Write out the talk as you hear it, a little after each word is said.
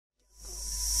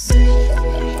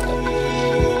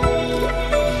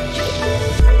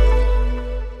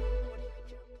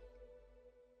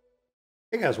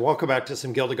guys, welcome back to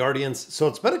some Gilded Guardians. So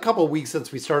it's been a couple weeks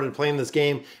since we started playing this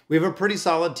game. We have a pretty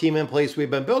solid team in place.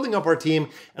 We've been building up our team,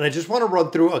 and I just want to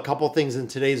run through a couple things in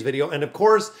today's video. And of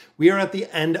course, we are at the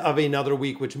end of another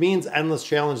week, which means endless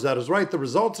challenge. That is right. The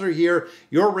results are here.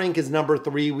 Your rank is number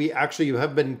 3. We actually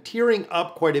have been tiering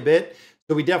up quite a bit.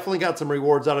 So we definitely got some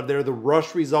rewards out of there. The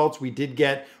rush results, we did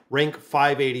get rank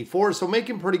 584. So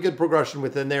making pretty good progression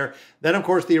within there. Then of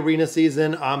course the arena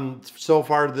season, so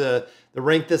far the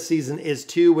rank this season is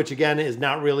 2, which again is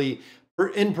not really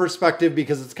in perspective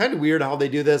because it's kind of weird how they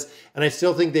do this. And I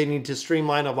still think they need to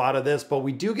streamline a lot of this, but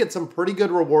we do get some pretty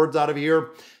good rewards out of here.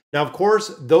 Now, of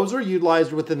course, those are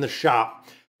utilized within the shop.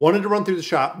 Wanted to run through the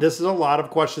shop. This is a lot of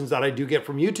questions that I do get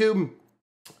from YouTube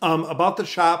about the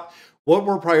shop. What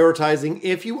we're prioritizing,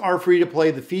 if you are free to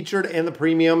play the featured and the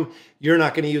premium, you're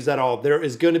not going to use that all. There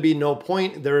is going to be no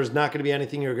point. There is not going to be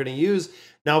anything you're going to use.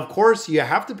 Now, of course, you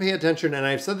have to pay attention, and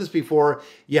I've said this before,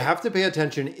 you have to pay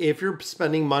attention if you're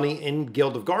spending money in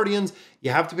Guild of Guardians, you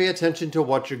have to pay attention to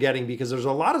what you're getting because there's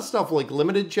a lot of stuff like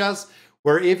limited chests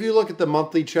where if you look at the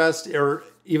monthly chest or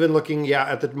even looking,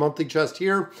 at the monthly chest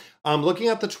here, looking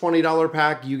at the $20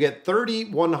 pack, you get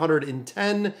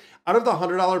 30,110. Out of the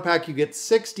 $100 pack, you get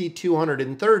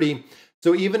 6,230.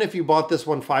 So even if you bought this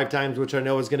one 5 times, which I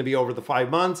know is going to be over the 5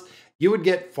 months, you would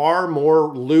get far more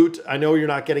loot. I know you're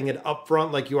not getting it up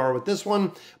front like you are with this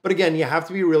one, but again, you have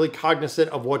to be really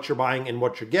cognizant of what you're buying and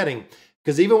what you're getting.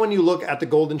 Because even when you look at the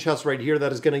golden chest right here,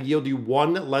 that is going to yield you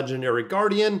 1 legendary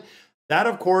guardian. That,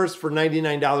 of course, for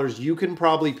 $99, you can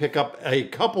probably pick up a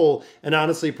couple, and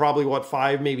honestly, probably,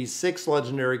 5, maybe 6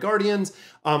 legendary guardians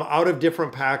out of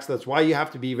different packs. That's why you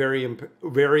have to be very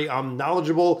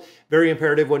knowledgeable, very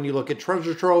imperative when you look at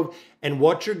Treasure Trove and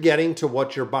what you're getting to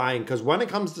what you're buying. Because when it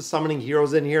comes to summoning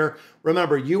heroes in here,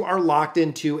 remember, you are locked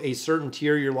into a certain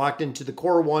tier. You're locked into the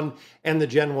Core 1 and the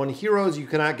Gen 1 heroes. You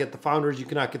cannot get the Founders. You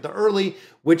cannot get the Early,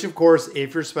 which, of course,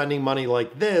 if you're spending money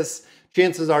like this,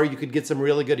 chances are you could get some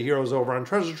really good heroes over on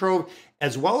Treasure Trove,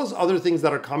 as well as other things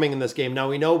that are coming in this game. Now,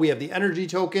 we know we have the energy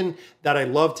token that I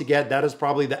love to get. That is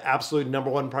probably the absolute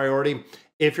 #1 priority.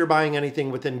 If you're buying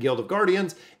anything within Guild of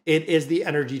Guardians, it is the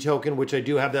energy token, which I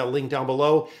do have that link down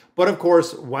below. But of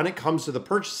course, when it comes to the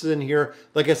purchases in here,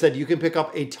 like I said, you can pick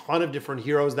up a ton of different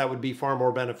heroes that would be far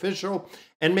more beneficial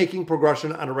and making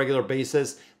progression on a regular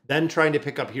basis than trying to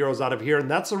pick up heroes out of here. And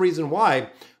that's the reason why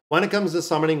when it comes to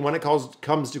summoning, when it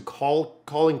comes to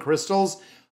calling crystals,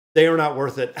 they are not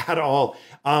worth it at all.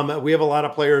 We have a lot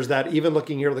of players that, even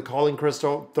looking here, the calling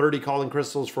crystal, 30 calling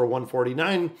crystals for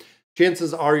 149,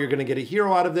 chances are you're going to get a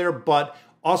hero out of there, but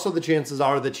also the chances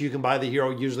are that you can buy the hero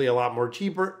usually a lot more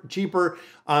cheaper,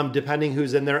 depending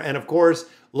who's in there. And of course,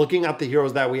 looking at the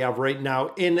heroes that we have right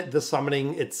now in the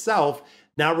summoning itself,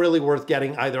 not really worth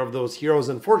getting either of those heroes,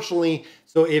 unfortunately.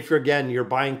 So if you're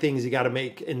buying things, you got to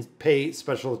make and pay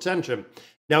special attention.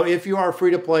 Now, if you are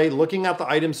free to play, looking at the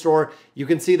item store, you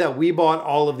can see that we bought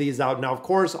all of these out. Now, of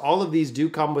course, all of these do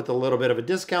come with a little bit of a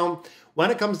discount.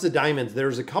 When it comes to diamonds,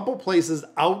 there's a couple places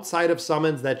outside of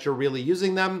summons that you're really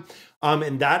using them.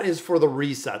 And that is for the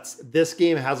resets. This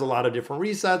game has a lot of different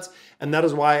resets, and that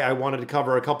is why I wanted to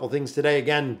cover a couple things today.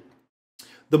 Again,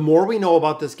 the more we know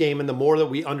about this game and the more that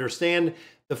we understand,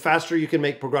 the faster you can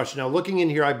make progression. Now, looking in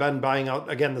here, I've been buying out,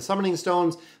 again, the summoning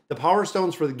stones, the power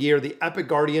stones for the gear, the epic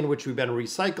guardian, which we've been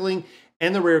recycling,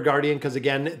 and the rare guardian, because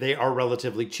again, they are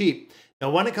relatively cheap. Now,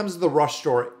 when it comes to the rush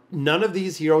store, none of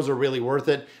these heroes are really worth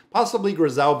it. Possibly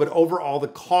Grizel, but overall, the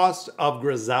cost of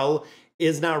Grizel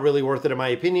is not really worth it, in my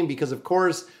opinion, because of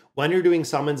course, when you're doing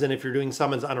summons, and if you're doing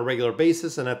summons on a regular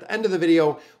basis, and at the end of the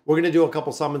video, we're going to do a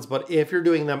couple summons, but if you're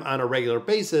doing them on a regular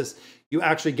basis, you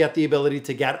actually get the ability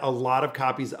to get a lot of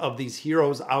copies of these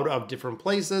heroes out of different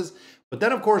places. But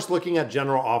then, of course, looking at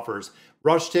general offers,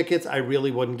 rush tickets, I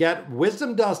really wouldn't get.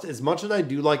 Wisdom Dust, as much as I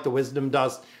do like the Wisdom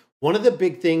Dust, one of the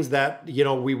big things that,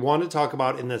 we want to talk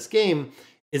about in this game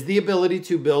is the ability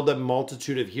to build a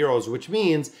multitude of heroes, which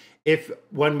means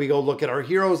when we go look at our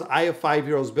heroes, I have 5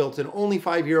 heroes built in, only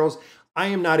 5 heroes. I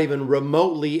am not even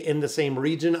remotely in the same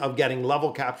region of getting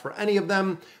level capped for any of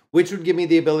them, which would give me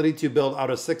the ability to build out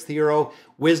a 6th hero.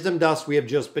 Wisdom Dust, we have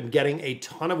just been getting a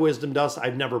ton of Wisdom Dust.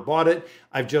 I've never bought it.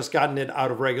 I've just gotten it out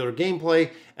of regular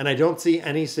gameplay, and I don't see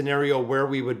any scenario where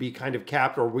we would be kind of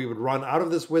capped or we would run out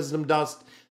of this Wisdom Dust,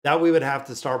 that we would have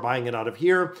to start buying it out of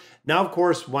here. Now, of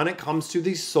course, when it comes to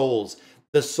these souls,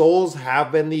 the souls have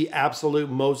been the absolute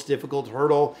most difficult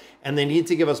hurdle, and they need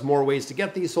to give us more ways to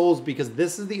get these souls because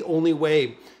this is the only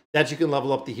way that you can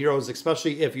level up the heroes,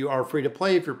 especially if you are free to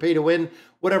play, if you're pay to win,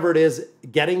 whatever it is.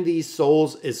 Getting these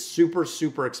souls is super,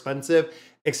 super expensive,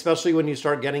 especially when you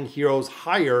start getting heroes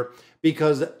higher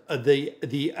because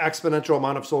the exponential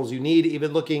amount of souls you need.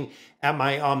 Even looking at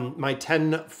my my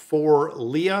 10-4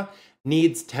 Leah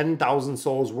needs 10,000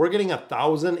 souls. We're getting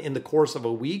 1,000 in the course of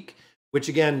a week, which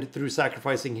again, through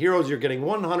sacrificing heroes, you're getting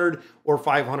 100 or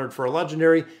 500 for a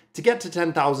legendary. To get to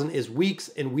 10,000 is weeks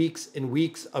and weeks and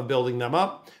weeks of building them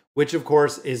up, which of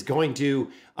course is going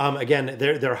to, again,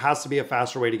 there has to be a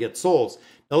faster way to get souls.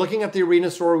 Now looking at the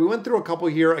arena store, we went through a couple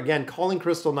here. Again, Calling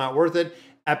Crystal, not worth it.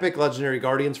 Epic Legendary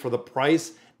Guardians for the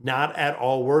price, not at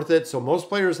all worth it. So most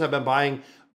players have been buying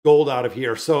gold out of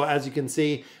here. So as you can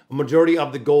see, a majority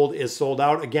of the gold is sold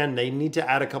out. Again, they need to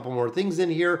add a couple more things in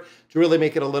here to really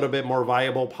make it a little bit more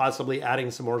viable, possibly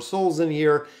adding some more souls in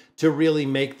here to really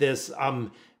make this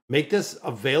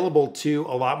available to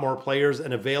a lot more players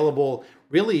and available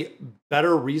really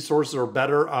better resources or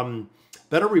better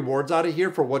rewards out of here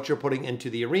for what you're putting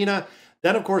into the arena.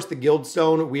 Then of course the guild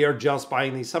stone, we are just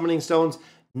buying these summoning stones.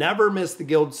 Never miss the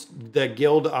guild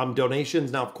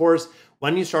donations. Now of course,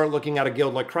 when you start looking at a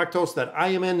guild like Krektos that I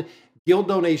am in, guild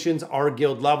donations are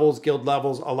guild levels. Guild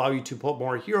levels allow you to put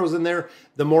more heroes in there.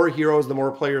 The more heroes, the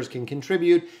more players can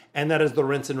contribute, and that is the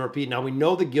rinse and repeat. Now we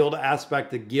know the guild aspect,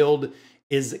 the guild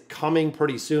is coming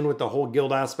pretty soon with the whole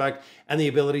guild aspect and the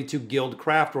ability to guild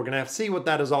craft. We're going to have to see what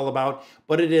that is all about,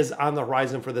 but it is on the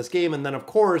horizon for this game. And then of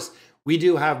course, we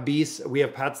do have beasts. We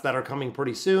have pets that are coming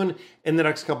pretty soon in the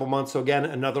next couple months. So again,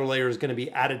 another layer is going to be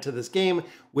added to this game,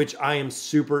 which I am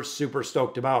super, super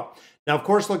stoked about. Now, of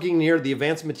course, looking here, the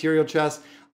advanced material chest,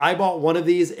 I bought one of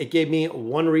these. It gave me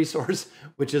one resource,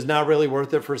 which is not really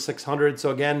worth it for 600.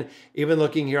 So again, even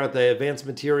looking here at the advanced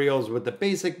materials with the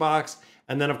basic box,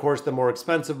 and then of course the more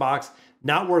expensive box,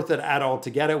 not worth it at all to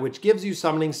get it, which gives you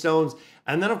summoning stones.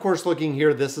 And then of course, looking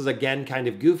here, this is again kind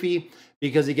of goofy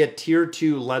because you get tier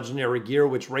 2 legendary gear,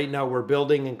 which right now we're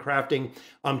building and crafting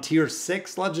tier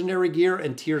 6 legendary gear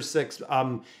and tier 6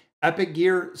 epic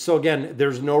gear. So again,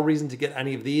 there's no reason to get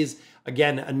any of these.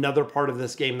 Again, another part of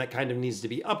this game that kind of needs to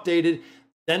be updated.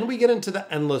 Then we get into the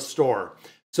endless store.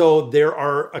 So there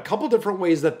are a couple different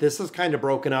ways that this is kind of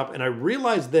broken up. And I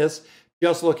realized this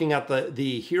just looking at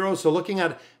the heroes. So looking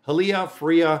at Halia,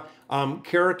 Freya,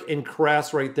 Carrick, and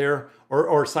Kras right there,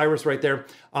 or Cyrus right there.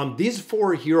 These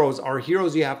 4 heroes are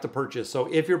heroes you have to purchase.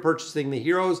 So if you're purchasing the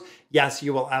heroes, yes,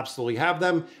 you will absolutely have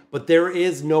them, but there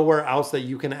is nowhere else that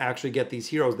you can actually get these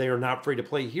heroes. They are not free to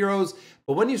play heroes.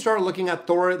 But when you start looking at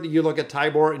Thor, you look at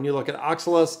Tybor, and you look at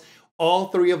Oxalis, all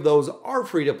 3 of those are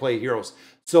free to play heroes.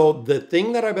 So the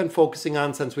thing that I've been focusing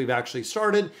on since we've actually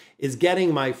started is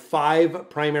getting my 5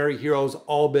 primary heroes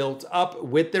all built up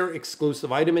with their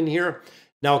exclusive item in here.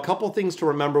 Now, a couple things to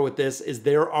remember with this is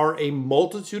there are a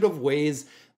multitude of ways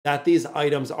that these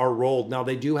items are rolled. Now,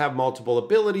 they do have multiple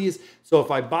abilities. So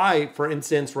if I buy, for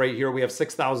instance, right here, we have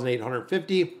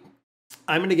 6,850.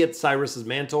 I'm going to get Cyrus's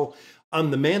mantle.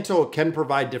 The mantle can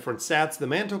provide different stats. The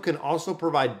mantle can also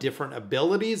provide different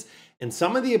abilities, and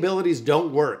some of the abilities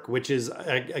don't work, which is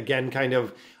again kind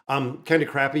of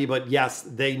crappy. But yes,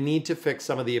 they need to fix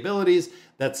some of the abilities.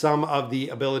 That some of the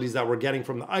abilities that we're getting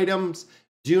from the items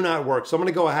do not work. So I'm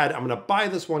going to go ahead. I'm going to buy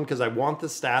this one because I want the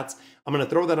stats. I'm going to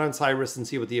throw that on Cyrus and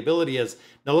see what the ability is.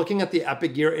 Now, looking at the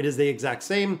epic gear, it is the exact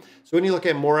same. So when you look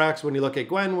at Morax, when you look at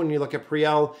Gwen, when you look at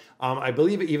Priel, I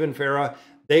believe even Farah,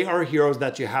 they are heroes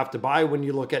that you have to buy. When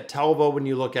you look at Telva, when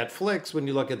you look at Flix, when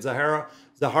you look at Zahara,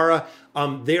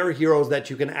 they are heroes that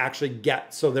you can actually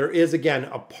get. So there is, again,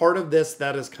 a part of this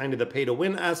that is kind of the pay to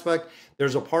win aspect.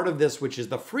 There's a part of this which is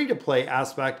the free to play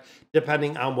aspect,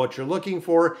 depending on what you're looking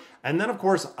for. And then of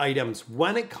course, items.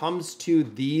 When it comes to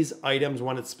these items,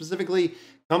 when it specifically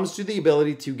comes to the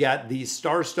ability to get these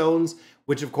star stones,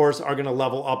 which of course are going to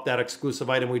level up that exclusive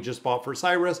item we just bought for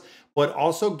Cyrus, but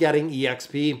also getting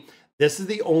EXP. This is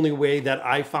the only way that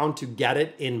I found to get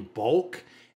it in bulk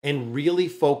and really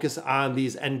focus on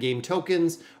these endgame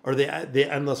tokens or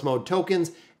the endless mode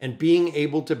tokens and being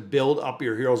able to build up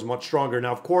your heroes much stronger.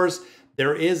 Now, of course,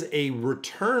 there is a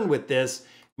return with this,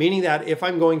 meaning that if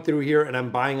I'm going through here and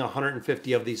I'm buying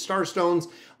 150 of these star stones,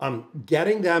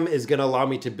 getting them is going to allow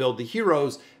me to build the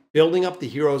heroes. Building up the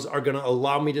heroes are going to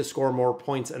allow me to score more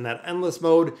points in that endless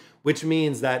mode, which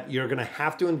means that you're going to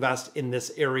have to invest in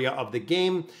this area of the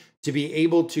game to be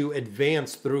able to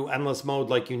advance through endless mode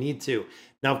like you need to.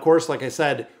 Now, of course, like I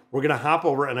said, we're going to hop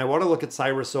over and I want to look at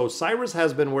Cyrus. So Cyrus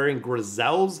has been wearing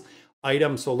Grizel's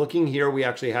item. So looking here, we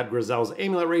actually had Grizel's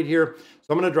amulet right here. So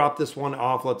I'm going to drop this one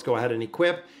off. Let's go ahead and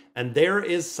equip. And there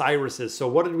is Cyrus's. So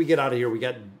what did we get out of here? We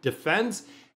got defense.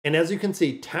 And as you can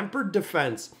see, tempered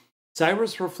defense.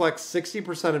 Cyrus reflects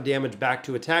 60% of damage back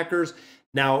to attackers.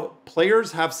 Now,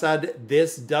 players have said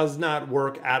this does not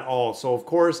work at all. So of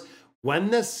course,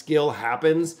 when this skill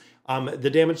happens, The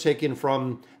damage taken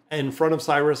from in front of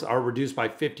Cyrus are reduced by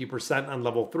 50% on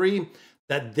level 3.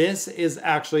 That this is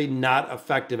actually not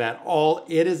effective at all.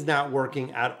 It is not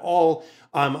working at all,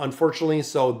 unfortunately.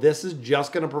 So this is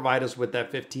just going to provide us with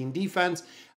that 15 defense.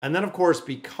 And then, of course,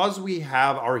 because we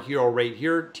have our hero right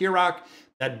here, T-Rock,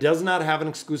 that does not have an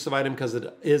exclusive item because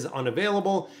it is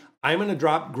unavailable, I'm going to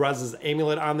drop Grez's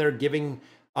Amulet on there, giving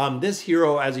this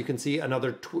hero, as you can see,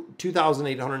 another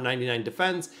 2,899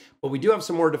 defense. But we do have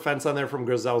some more defense on there from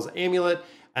Grizel's Amulet.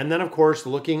 And then, of course,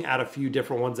 looking at a few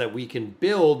different ones that we can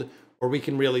build, or we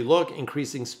can really look,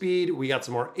 increasing speed. We got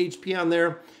some more HP on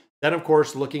there. Then, of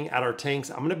course, looking at our tanks,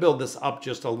 I'm going to build this up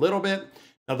just a little bit.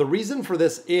 Now, the reason for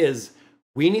this is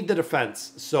we need the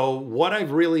defense. So what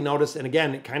I've really noticed, and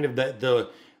again, kind of the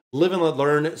live and let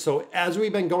learn. So as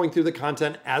we've been going through the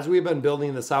content, as we've been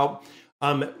building this out,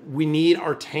 we need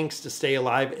our tanks to stay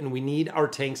alive, and we need our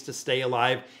tanks to stay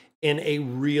alive in a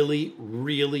really,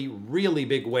 really, really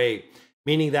big way.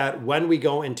 Meaning that when we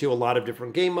go into a lot of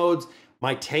different game modes,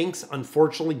 my tanks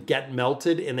unfortunately get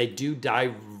melted and they do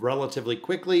die relatively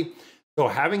quickly. So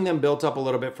having them built up a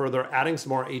little bit further, adding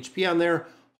some more HP on there,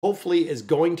 hopefully is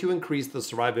going to increase the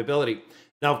survivability.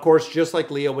 Now, of course, just like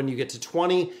Leo, when you get to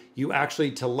 20, you actually,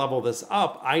 to level this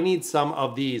up, I need some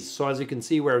of these. So as you can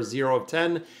see, we're 0 of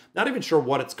 10. Not even sure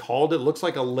what it's called. It looks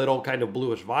like a little kind of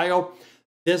bluish vial.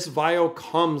 This vial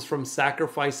comes from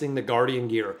sacrificing the Guardian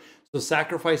gear. So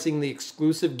sacrificing the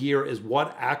exclusive gear is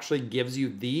what actually gives you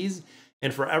these.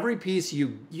 And for every piece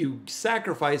you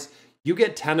sacrifice, you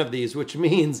get 10 of these, which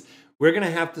means we're going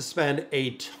to have to spend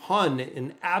a ton,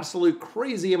 an absolute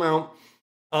crazy amount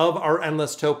of our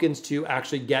endless tokens to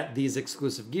actually get these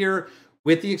exclusive gear.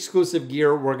 With the exclusive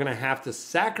gear, we're going to have to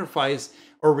sacrifice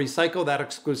or recycle that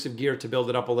exclusive gear to build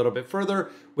it up a little bit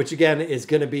further, which again is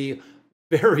going to be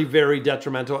very, very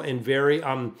detrimental and very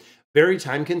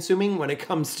time consuming when it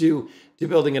comes to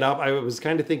building it up. I was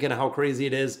kind of thinking how crazy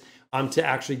it is to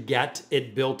actually get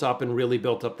it built up and really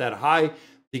built up that high.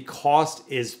 The cost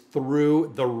is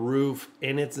through the roof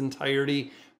in its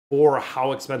entirety for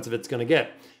how expensive it's going to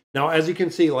get. Now, as you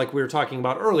can see, like we were talking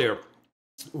about earlier,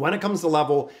 when it comes to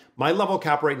level, my level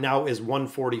cap right now is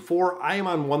 144. I am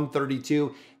on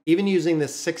 132. Even using the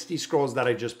 60 scrolls that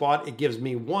I just bought, it gives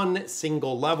me one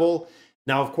single level.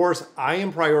 Now, of course, I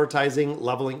am prioritizing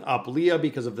leveling up Leah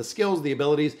because of the skills, the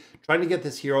abilities, trying to get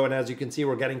this hero. And as you can see,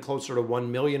 we're getting closer to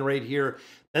 1 million right here.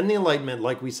 Then the Enlightenment,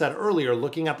 like we said earlier,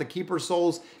 looking at the Keeper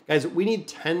souls, guys, we need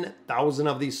 10,000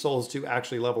 of these souls to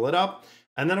actually level it up.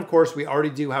 And then, of course, we already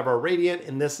do have our Radiant,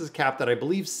 and this is capped at, I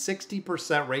believe,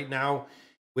 60% right now,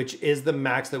 which is the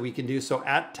max that we can do. So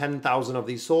at 10,000 of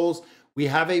these souls, we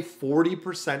have a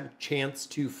 40% chance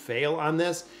to fail on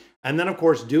this. And then, of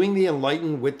course, doing the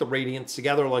Enlighten with the Radiance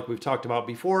together, like we've talked about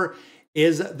before,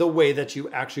 is the way that you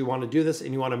actually want to do this.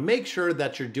 And you want to make sure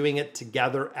that you're doing it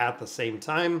together at the same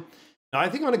time. Now, I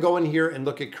think I'm going to go in here and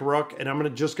look at Karuk, and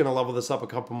I'm just going to level this up a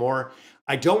couple more.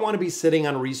 I don't want to be sitting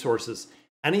on resources.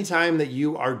 Anytime that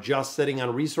you are just sitting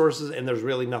on resources and there's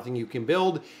really nothing you can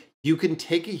build, you can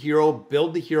take a hero,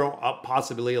 build the hero up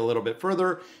possibly a little bit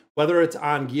further, whether it's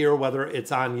on gear, whether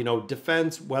it's on,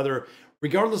 defense,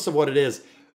 regardless of what it is.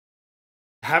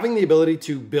 Having the ability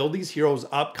to build these heroes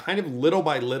up kind of little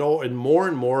by little and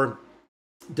more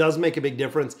does make a big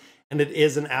difference. And it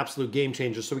is an absolute game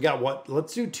changer. So we got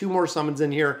let's do 2 more summons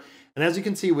in here. And as you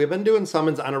can see, we've been doing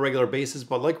summons on a regular basis,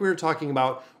 but like we were talking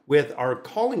about with our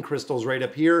calling crystals right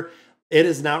up here, it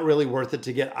is not really worth it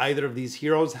to get either of these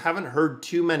heroes. Haven't heard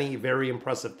too many very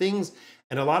impressive things.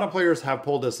 And a lot of players have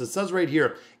pulled this. It says right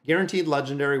here, guaranteed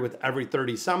legendary with every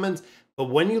 30 summons. But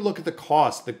when you look at the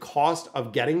cost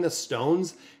of getting the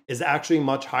stones is actually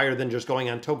much higher than just going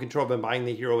on Token Trove and buying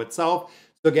the hero itself.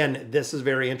 So again, this is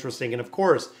very interesting. And of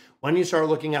course, when you start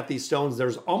looking at these stones,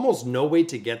 there's almost no way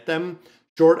to get them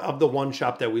short of the one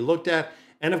shop that we looked at.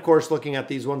 And of course, looking at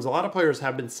these ones, a lot of players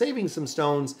have been saving some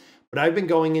stones, but I've been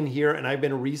going in here and I've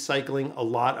been recycling a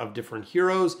lot of different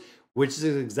heroes, which is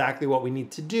exactly what we need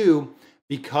to do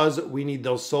because we need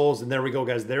those souls. And there we go,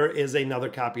 guys. There is another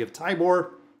copy of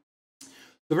Tybor.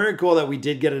 So very cool that we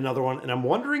did get another one. And I'm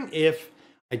wondering if,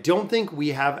 I don't think we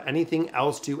have anything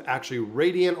else to actually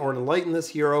Radiant or Enlighten this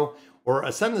hero or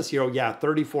Ascend this hero. Yeah,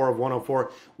 34 of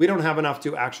 104. We don't have enough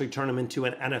to actually turn them into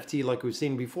an NFT like we've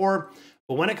seen before.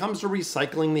 But when it comes to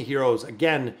recycling the heroes,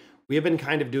 again, we have been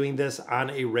kind of doing this on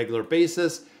a regular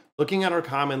basis. Looking at our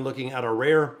common, looking at our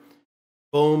rare.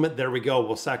 Boom, there we go.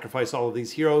 We'll sacrifice all of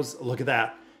these heroes. Look at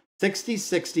that. 60,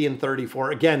 60, and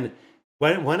 34. Again,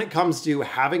 when it comes to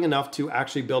having enough to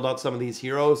actually build out some of these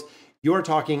heroes, you are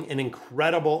talking an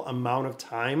incredible amount of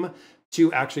time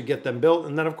to actually get them built.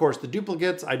 And then, of course, the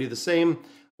duplicates, I do the same.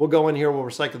 We'll go in here, we'll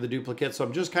recycle the duplicate. So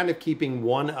I'm just kind of keeping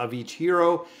one of each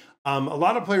hero. A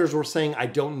lot of players were saying I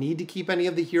don't need to keep any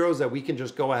of the heroes, that we can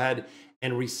just go ahead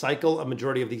and recycle a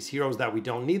majority of these heroes that we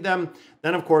don't need them.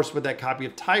 Then of course, with that copy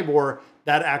of Tybor,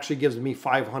 that actually gives me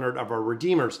 500 of our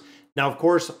redeemers. Now, of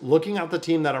course, looking at the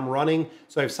team that I'm running,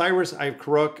 so I have Cyrus, I have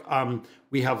Karuk,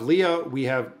 we have Leah, we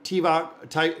have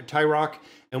Tyrok,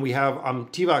 and we have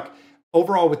Tivak.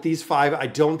 Overall, with these 5, I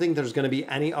don't think there's going to be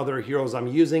any other heroes I'm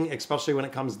using, especially when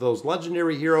it comes to those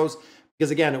legendary heroes,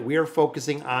 because again, we are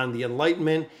focusing on the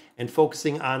Enlightenment and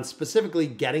focusing on specifically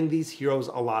getting these heroes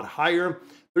a lot higher.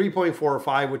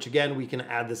 3.45, which again, we can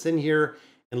add this in here.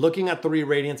 And looking at 3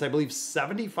 radiance, I believe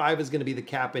 75 is going to be the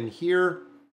cap in here.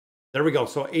 There we go.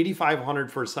 So 8,500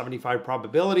 for 75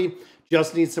 probability.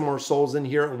 Just need some more souls in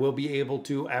here, and we'll be able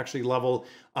to actually level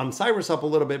Cyrus up a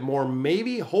little bit more.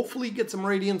 Maybe, hopefully, get some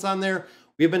radiance on there.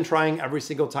 We've been trying every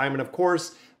single time. And of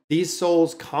course, these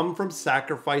souls come from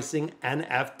sacrificing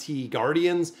NFT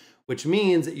guardians, which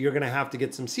means you're going to have to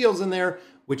get some seals in there,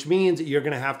 which means you're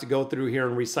going to have to go through here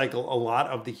and recycle a lot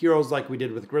of the heroes like we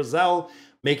did with Grizel,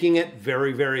 making it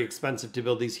very, very expensive to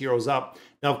build these heroes up.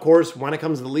 Now, of course, when it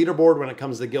comes to the leaderboard, when it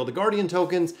comes to the Guild of Guardian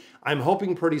tokens, I'm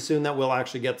hoping pretty soon that we'll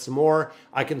actually get some more.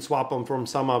 I can swap them for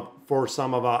some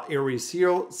of Ares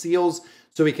seals,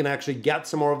 so we can actually get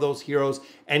some more of those heroes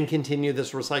and continue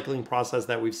this recycling process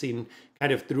that we've seen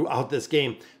kind of throughout this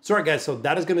game. So, all right, guys, so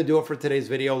that is going to do it for today's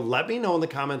video. Let me know in the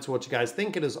comments what you guys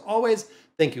think. And as always,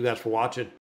 thank you guys for watching.